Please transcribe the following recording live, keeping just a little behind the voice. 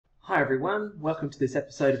Hi everyone, welcome to this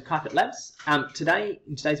episode of Keipert Labs. In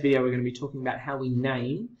today's video we're going to be talking about how we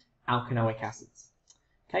name alkanoic acids.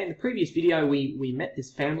 Okay, in the previous video we met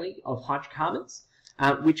this family of hydrocarbons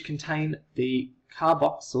which contain the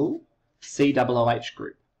carboxyl COOH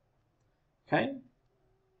group. Okay,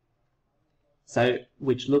 so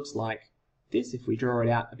which looks like this if we draw it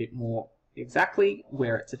out a bit more exactly,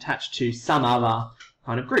 where it's attached to some other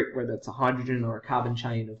kind of group, whether it's a hydrogen or a carbon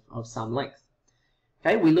chain of some length.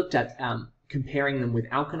 Okay, we looked at comparing them with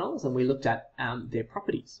alkanols, and we looked at their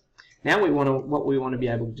properties. Now what we want to be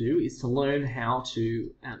able to do is to learn how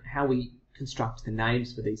we construct the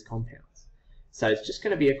names for these compounds. So it's just going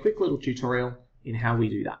to be a quick little tutorial in how we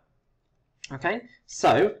do that. Okay,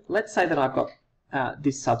 so let's say that I've got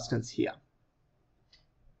this substance here.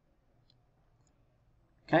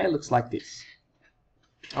 Okay, it looks like this.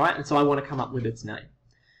 All right, and so I want to come up with its name.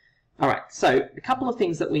 All right, so a couple of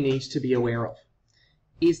things that we need to be aware of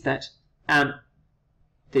is that when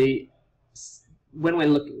we're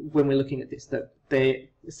looking at this, the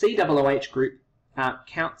COOH group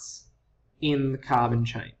counts in the carbon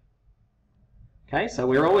chain. Okay, so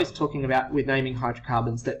we're always talking about, with naming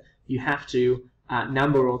hydrocarbons, that you have to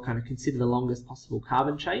number or kind of consider the longest possible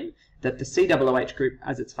carbon chain, that the COOH group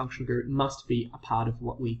as its functional group must be a part of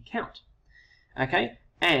what we count. Okay,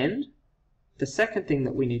 and the second thing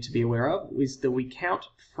that we need to be aware of is that we count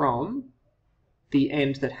from the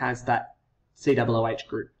end that has that COOH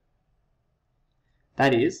group.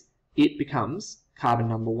 That is, it becomes carbon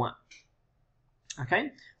number 1.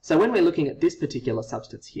 Okay, so when we're looking at this particular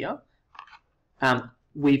substance here,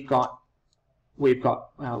 we've got 4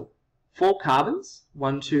 carbons,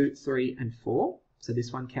 1, 2, 3, and 4. So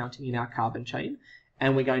this one counting in our carbon chain,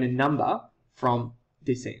 and we're going to number from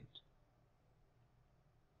this end.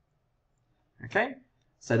 Okay,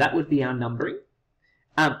 so that would be our numbering.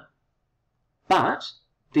 But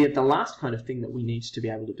the last kind of thing that we need to be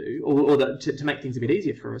able to do, or to make things a bit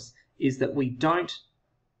easier for us, is that we don't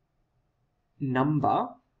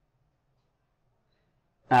number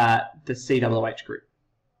the COOH group.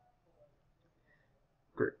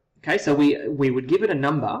 Okay, so we would give it a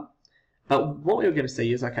number, but what we're going to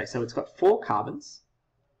see is, okay, so it's got 4 carbons,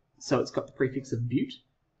 so it's got the prefix of but.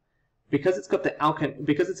 Because it's got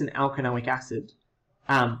because it's an alkanoic acid,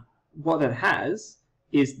 what it has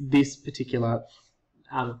is this particular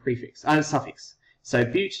suffix. So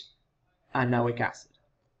butanoic acid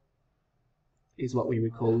is what we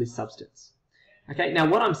would call this substance. Okay, now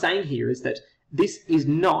what I'm saying here is that this is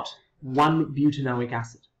not one butanoic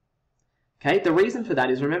acid. Okay, the reason for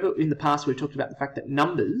that is, remember in the past we've talked about the fact that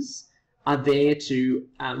numbers are there to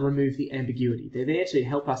remove the ambiguity. They're there to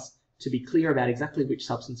help us to be clear about exactly which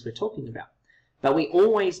substance we're talking about. But we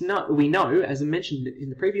know, as I mentioned in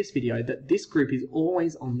the previous video, that this group is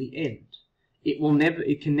always on the end.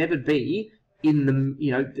 It can never be in the,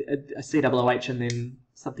 a COOH and then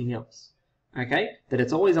something else. Okay, that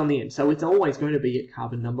it's always on the end. So it's always going to be at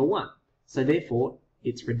carbon number 1. So therefore,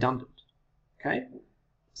 it's redundant. Okay,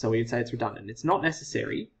 so we'd say it's redundant. It's not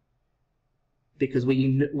necessary, because we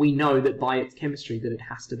know that by its chemistry that it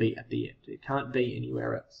has to be at the end. It can't be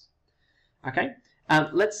anywhere else. Okay,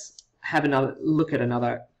 let's have another look at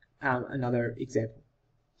another example.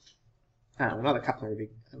 Another couple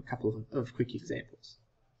of quick examples.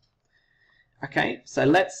 Okay, so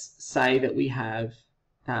let's say that we have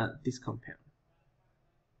this compound.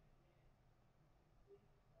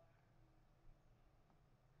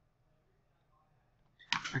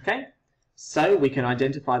 Okay, so we can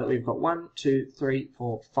identify that we've got 1, 2, 3,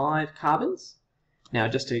 4, 5 carbons. Now,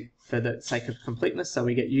 just for the sake of completeness, so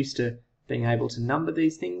we get used to being able to number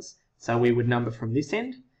these things, so we would number from this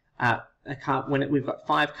end. When we've got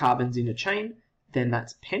 5 carbons in a chain, then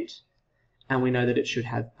that's pent, and we know that it should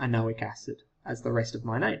have anoic acid as the rest of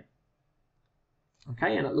my name.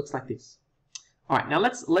 Okay, and it looks like this. All right, now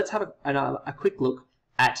let's have a quick look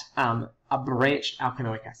at a branched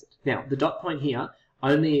alkanoic acid. Now, the dot point here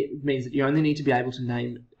only means that you only need to be able to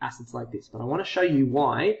name acids like this, but I want to show you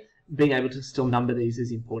why being able to still number these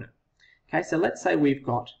is important. Okay, so let's say we've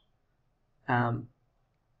got actually,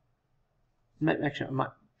 I might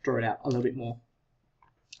draw it out a little bit more.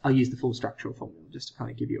 I'll use the full structural formula just to kind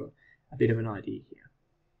of give you a bit of an idea here.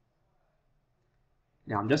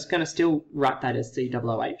 Now I'm just going to still write that as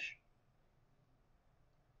COOH,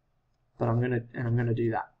 but I'm going to do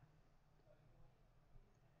that.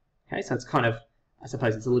 Okay, so it's kind of, I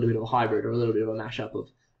suppose it's a little bit of a hybrid or a little bit of a mashup of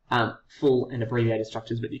full and abbreviated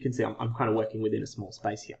structures, but you can see I'm kind of working within a small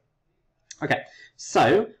space here. Okay,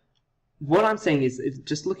 so what I'm saying is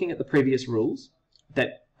just looking at the previous rules,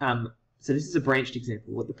 that so this is a branched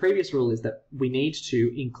example. What the previous rule is that we need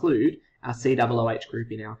to include our COOH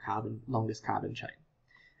group in our longest carbon chain.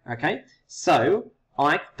 Okay, so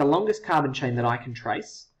the longest carbon chain that I can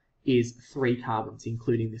trace is 3 carbons,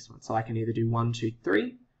 including this one. So I can either do 1, 2,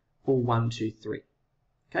 3 or 1, 2, 3.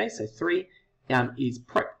 Okay, so 3 is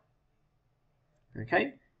prop.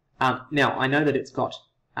 Okay, now I know that it's got,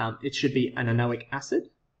 it should be an anoic acid.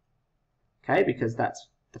 Okay, because that's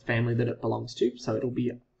the family that it belongs to, so it'll be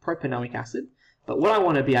a propanoic acid. But what I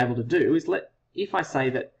want to be able to do is if I say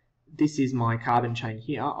that this is my carbon chain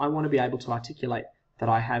here, I want to be able to articulate that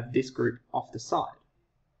I have this group off the side.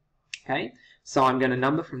 Okay, so I'm going to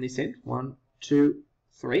number from this end, 1, 2,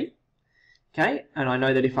 3. Okay, and I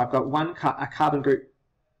know that if I've got a carbon group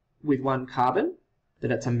with 1 carbon,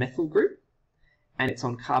 that it's a methyl group, and it's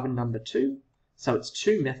on carbon number 2, so it's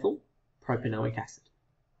 2-methyl propanoic acid.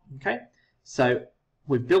 Okay, so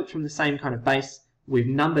we've built from the same kind of base. We've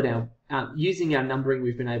numbered using our numbering,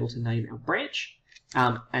 we've been able to name our branch,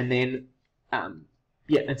 and then and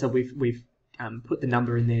so we've put the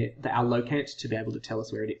number in there, our locant, to be able to tell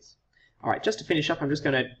us where it is. All right, just to finish up, I'm just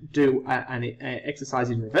going to do an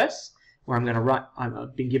exercise in reverse, where I'm going to write,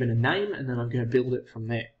 I've been given a name, and then I'm going to build it from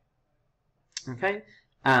there. Okay,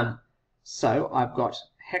 so I've got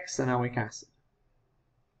hexanoic acid.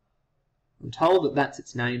 I'm told that that's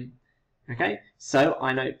its name. Okay, so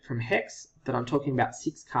I know from hex that I'm talking about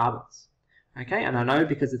 6 carbons. Okay, and I know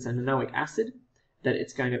because it's an anoic acid that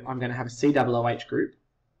I'm going to have a COOH group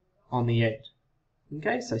on the end.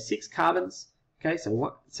 Okay, so 6 carbons. Okay,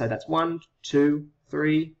 so that's 1, 2,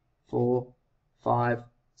 3, 4, 5,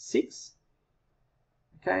 6.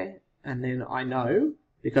 Okay, and then I know,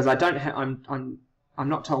 because I don't have, I'm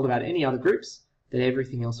not told about any other groups, that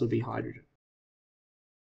everything else would be hydrogen.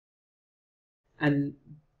 And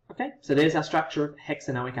okay, so there's our structure of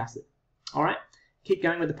hexanoic acid. All right, keep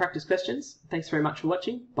going with the practice questions. Thanks very much for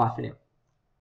watching. Bye for now.